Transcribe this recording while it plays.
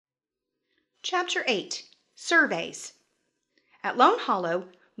Chapter 8, Surveys. At Lone Hollow,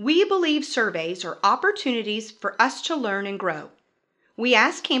 we believe surveys are opportunities for us to learn and grow. We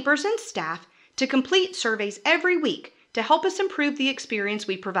ask campers and staff to complete surveys every week to help us improve the experience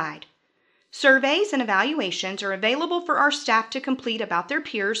we provide. Surveys and evaluations are available for our staff to complete about their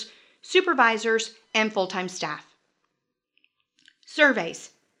peers, supervisors, and full-time staff. Surveys.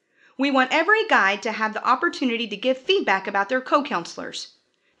 We want every guide to have the opportunity to give feedback about their co-counselors.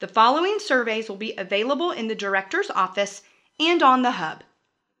 The following surveys will be available in the director's office and on the hub.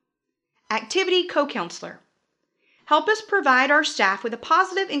 Activity Co-Counselor. Help us provide our staff with a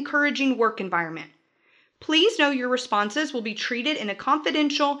positive, encouraging work environment. Please know your responses will be treated in a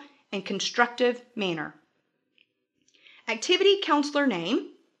confidential and constructive manner. Activity Counselor Name,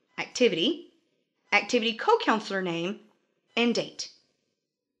 Activity Co-Counselor Name, and Date.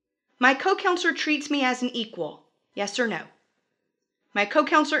 My co-counselor treats me as an equal, yes or no? My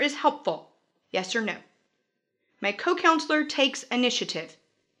co-counselor is helpful, yes or no? My co-counselor takes initiative,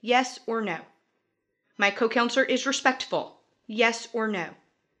 yes or no? My co-counselor is respectful, yes or no?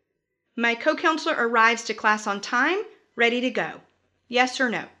 My co-counselor arrives to class on time, ready to go, yes or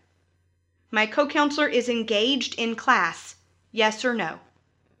no? My co-counselor is engaged in class, yes or no?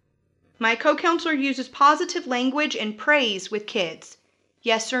 My co-counselor uses positive language and praise with kids,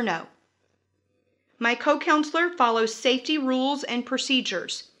 yes or no? My co-counselor follows safety rules and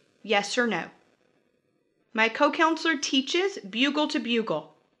procedures, yes or no? My co-counselor teaches bugle to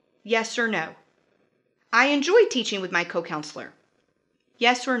bugle, yes or no? I enjoy teaching with my co-counselor,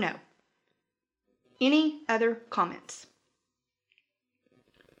 yes or no? Any other comments?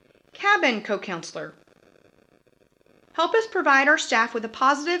 Cabin Co-Counselor. Help us provide our staff with a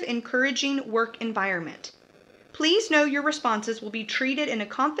positive, encouraging work environment. Please know your responses will be treated in a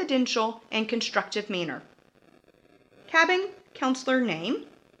confidential and constructive manner. Cabin Counselor Name,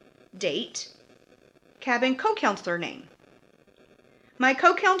 Date, Cabin Co-Counselor Name. My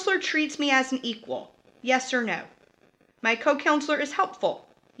co-counselor treats me as an equal, yes or no? My co-counselor is helpful,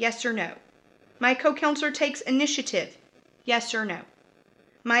 yes or no? My co-counselor takes initiative, yes or no?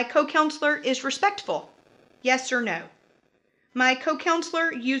 My co-counselor is respectful, yes or no? My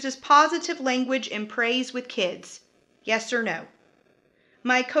co-counselor uses positive language and praise with kids, yes or no?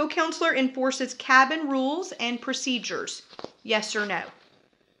 My co-counselor enforces cabin rules and procedures, yes or no?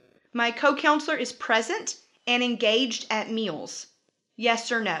 My co-counselor is present and engaged at meals,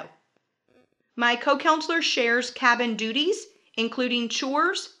 yes or no? My co-counselor shares cabin duties, including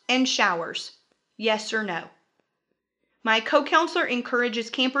chores and showers, yes or no? My co-counselor encourages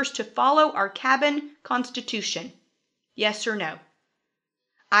campers to follow our cabin constitution, yes or no?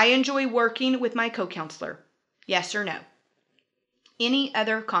 I enjoy working with my co-counselor, yes or no? Any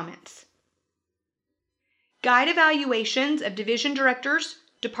other comments? Guide evaluations of division directors,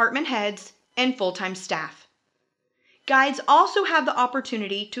 department heads, and full-time staff. Guides also have the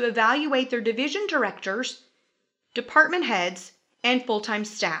opportunity to evaluate their division directors, department heads, and full-time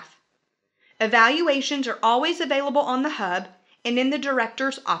staff. Evaluations are always available on the hub and in the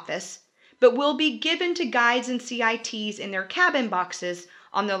director's office, but will be given to guides and CITs in their cabin boxes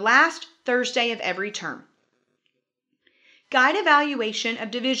on the last Thursday of every term. Guide evaluation of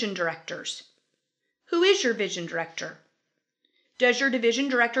division directors. Who is your division director? Does your division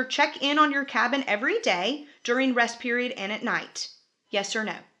director check in on your cabin every day during rest period and at night? Yes or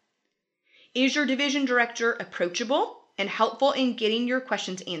no? Is your division director approachable and helpful in getting your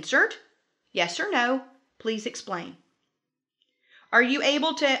questions answered? Yes or no? Please explain. Are you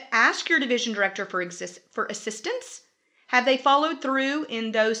able to ask your division director for assistance? Have they followed through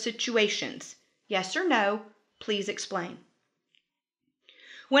in those situations? Yes or no? Please explain.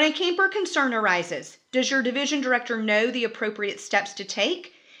 When a camper concern arises, does your division director know the appropriate steps to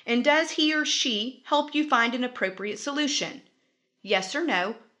take? And does he or she help you find an appropriate solution? Yes or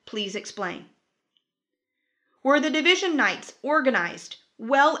no? Please explain. Were the division nights organized,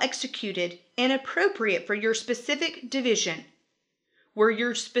 well executed, and appropriate for your specific division? Were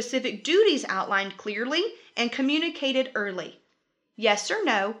your specific duties outlined clearly and communicated early? Yes or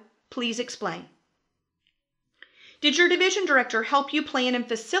no? Please explain. Did your division director help you plan and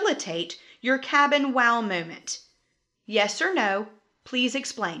facilitate your cabin wow moment? Yes or no? Please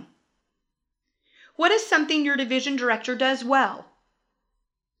explain. What is something your division director does well?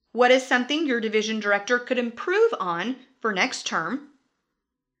 What is something your division director could improve on for next term?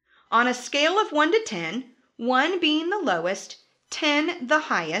 On a scale of 1 to 10, 1 being the lowest, 10 the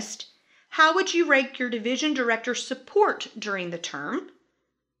highest, how would you rate your division director's support during the term?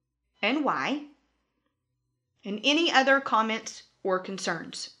 And why? And any other comments or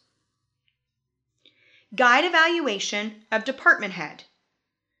concerns? Guide evaluation of department head.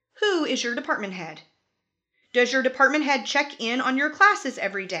 Who Who is your department head? Does your department head check in on your classes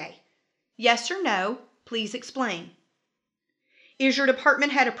every day? Yes or no? Please explain. Is your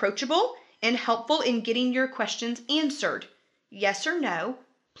department head approachable and helpful in getting your questions answered? Yes or no?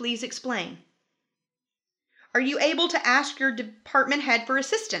 Please explain. Are you able to ask your department head for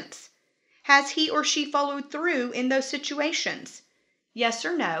assistance? Has he or she followed through in those situations? Yes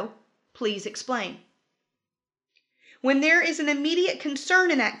or no? Please explain. When there is an immediate concern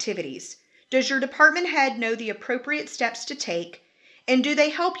in activities, does your department head know the appropriate steps to take, and do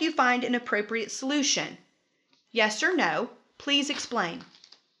they help you find an appropriate solution? Yes or no? Please explain.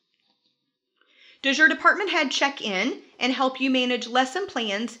 Does your department head check in and help you manage lesson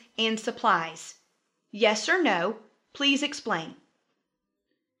plans and supplies? Yes or no? Please explain.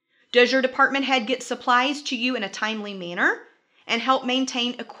 Does your department head get supplies to you in a timely manner and help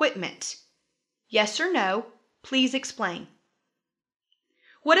maintain equipment? Yes or no? Please explain.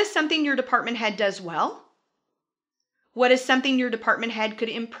 What is something your department head does well? What is something your department head could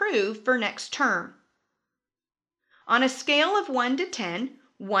improve for next term? On a scale of 1 to 10,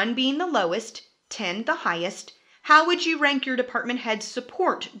 1 being the lowest, 10 the highest, how would you rank your department head's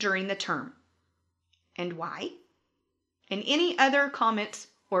support during the term? And why? And any other comments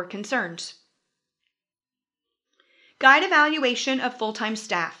or concerns? Guide evaluation of full-time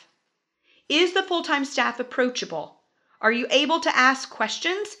staff. Is the full-time staff approachable? Are you able to ask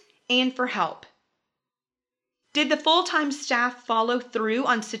questions and for help? Did the full-time staff follow through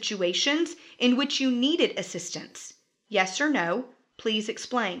on situations in which you needed assistance? Yes or no? Please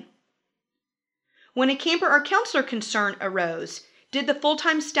explain. When a camper or counselor concern arose, did the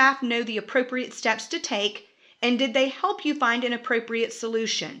full-time staff know the appropriate steps to take, and did they help you find an appropriate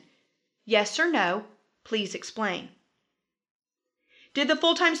solution? Yes or no? Please explain. Did the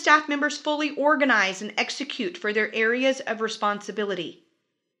full-time staff members fully organize and execute for their areas of responsibility?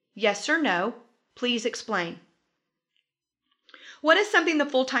 Yes or no? Please explain. What is something the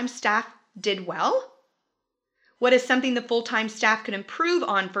full-time staff did well? What is something the full-time staff could improve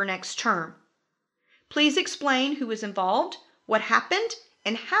on for next term? Please explain who was involved, what happened,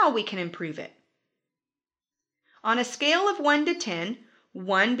 and how we can improve it. On a scale of 1 to 10,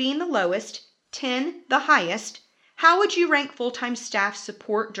 1 being the lowest, 10 the highest, how would you rank full-time staff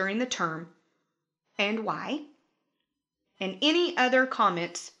support during the term, and why? And any other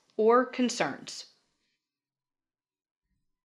comments or concerns?